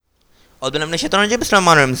So,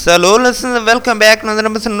 hello, listeners, and welcome back to another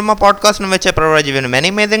episode of my podcast in which I provide you with many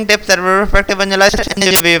amazing tips that will reflect on your lifestyle and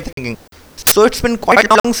your way of thinking. So, it's been quite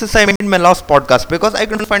long since I made my last podcast because I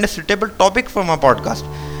couldn't find a suitable topic for my podcast.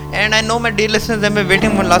 And I know my dear listeners have been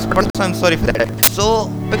waiting for my last podcast, so I'm sorry for that. So,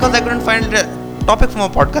 because I couldn't find a topic for my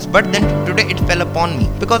podcast, but then today it fell upon me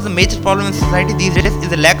because the major problem in society these days is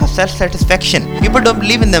the lack of self-satisfaction. People don't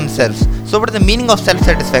believe in themselves. So, what is the meaning of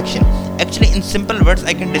self-satisfaction? Actually, in simple words,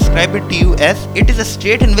 I can describe it to you as it is a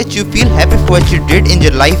state in which you feel happy for what you did in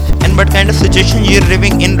your life and what kind of situation you're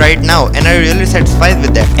living in right now, and are really satisfied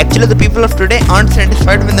with that. Actually, the people of today aren't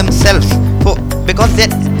satisfied with themselves because they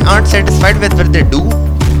aren't satisfied with what they do,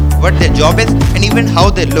 what their job is, and even how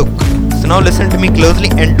they look. So now listen to me closely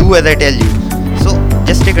and do as I tell you. So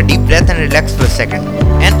just take a deep breath and relax for a second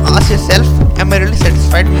and ask yourself, am I really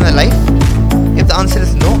satisfied with my life? If the answer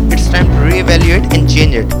is no, it's time to reevaluate and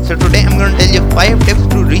change it. So today I'm going to tell you 5 tips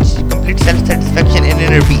to reach complete self-satisfaction and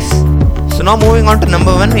inner peace. So now moving on to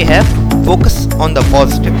number 1, we have focus on the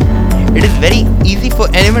positive. It is very easy for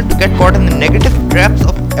anyone to get caught in the negative traps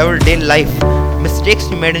of everyday life. Mistakes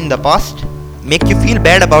you made in the past make you feel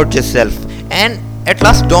bad about yourself and at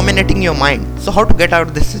last dominating your mind. So how to get out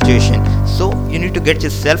of this situation? So you need to get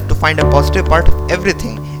yourself to find a positive part of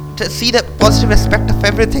everything, to see the positive aspect of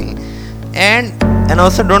everything, and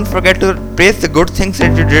also don't forget to praise the good things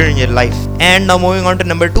that you did in your life. And now moving on to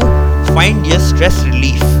number 2, find your stress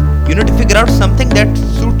relief. You need to figure out something that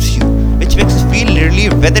suits you, which makes you feel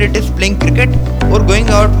relieved, whether it is playing cricket or going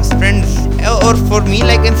out with friends, or for me,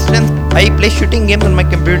 like instance, I play shooting games on my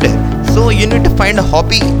computer. So you need to find a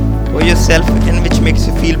hobby for yourself in which makes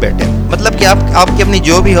you feel better. मतलब कि आपकी अपनी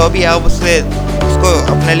जो भी hobby है आप उसको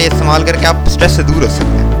अपने लिए इस्तेमाल करके आप स्ट्रेस से दूर हो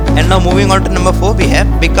सकते हैं. And now moving on to number 4, we have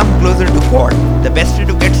become closer to God. The best way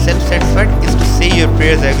to get self-satisfied is to say your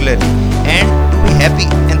prayers regularly and to be happy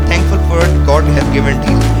and thankful for what God has given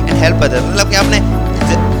to you and help others. मतलब कि आपने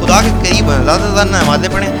खुदा के करीब होना, ज़्यादा नमाज़ें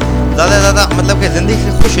पढ़ें, ज़्यादा मतलब कि ज़िंदगी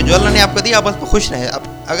से खुश हो. जो अल्लाह ने आपको दिया आप उस पर खुश रहें.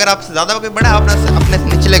 अगर आपसे ज़्यादा कोई बड़ा आपने अपने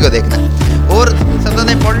निचले को देखना है. और सबसे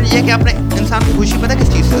ज़्यादा इंपॉर्टेंट ये है कि आपने इंसान को खुशी पता किस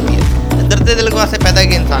चीज़ से होती है? दर्द दिल को वास्ते पैदा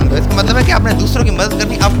किया इंसान को. इसका मतलब है कि आपने दूसरों की मदद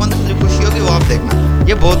करनी, आपको अंदर से जो खुशी होगी वो आप देखना.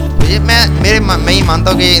 ये बहुत मैं ही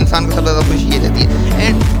मानता हूँ कि इंसान को सबसे ज़्यादा खुशी ये देती है.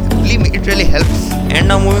 And believe me, it really helps. And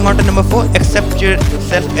now moving on to number 4, accept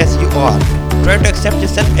yourself as you are. Try to accept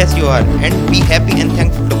yourself as you are and be happy and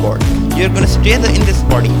thankful to God. You're going to stay in this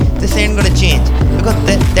body. This ain't going to change because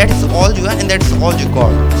that is all you are and that's all you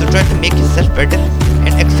got. So try to make yourself better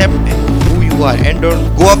and accept who you are, and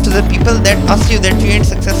don't go up to the people that ask you that you ain't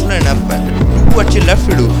successful enough. But do what you love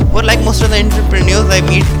to do. Or like most of the entrepreneurs I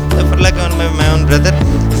meet, for like on my own brother,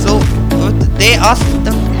 so they ask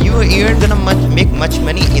them, you aren't gonna make much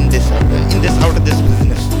money in this out of this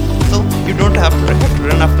business. So you don't have to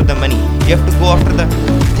run after the money. You have to go after the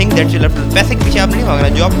thing that you love to. पैसे के पीछे आप नहीं भागना.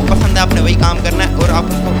 जो आपको पसंद है आपने वही काम करना है, और आप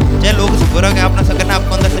उसको चाहे लोगों से बुरा क्या आपने करना है,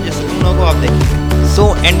 आपको अंदर से जो सुकून होगा आप देखिए. So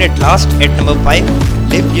and at last, at number 5,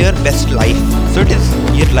 live your best life. So it is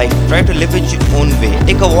your life. Try to live it your own way.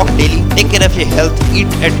 Take a walk daily. Take care of your health. Eat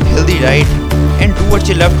a healthy diet, and do what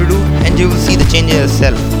you love to do, and you will see the change in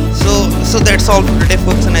yourself. So that's all for today,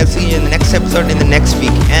 folks, and I'll see you in the next episode in the next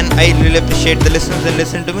week. And I really appreciate the listeners that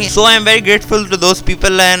listen to me. So I am very grateful to those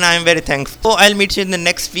people, and I am very thankful. So I'll meet you in the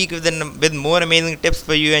next week with more amazing tips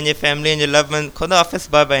for you and your family and your loved ones. Khuda Hafiz,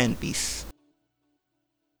 bye bye, and peace.